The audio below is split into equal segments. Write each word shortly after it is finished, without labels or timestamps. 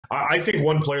I think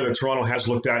one player that Toronto has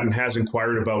looked at and has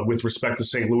inquired about with respect to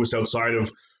St. Louis outside of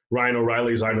Ryan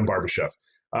O'Reilly is Ivan Barbashev.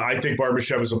 I think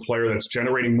Barbashev is a player that's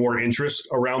generating more interest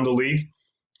around the league.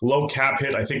 Low cap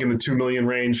hit, I think in the $2 million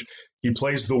range. He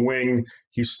plays the wing.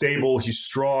 He's stable. He's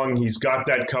strong. He's got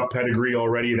that cup pedigree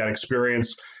already, that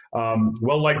experience.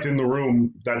 Well liked in the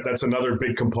room. That's another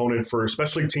big component for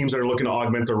especially teams that are looking to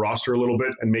augment their roster a little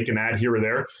bit and make an add here or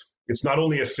there. It's not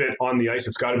only a fit on the ice,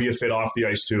 it's got to be a fit off the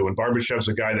ice too. And Barbashev's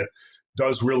a guy that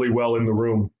does really well in the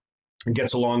room and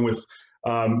gets along with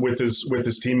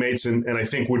his teammates, and I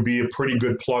think would be a pretty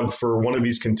good plug for one of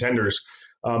these contenders.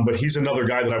 But he's another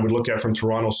guy that I would look at from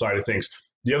Toronto's side of things.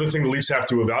 The other thing the Leafs have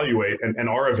to evaluate and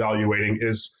are evaluating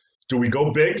is, do we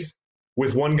go big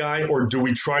with one guy or do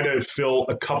we try to fill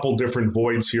a couple different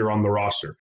voids here on the roster?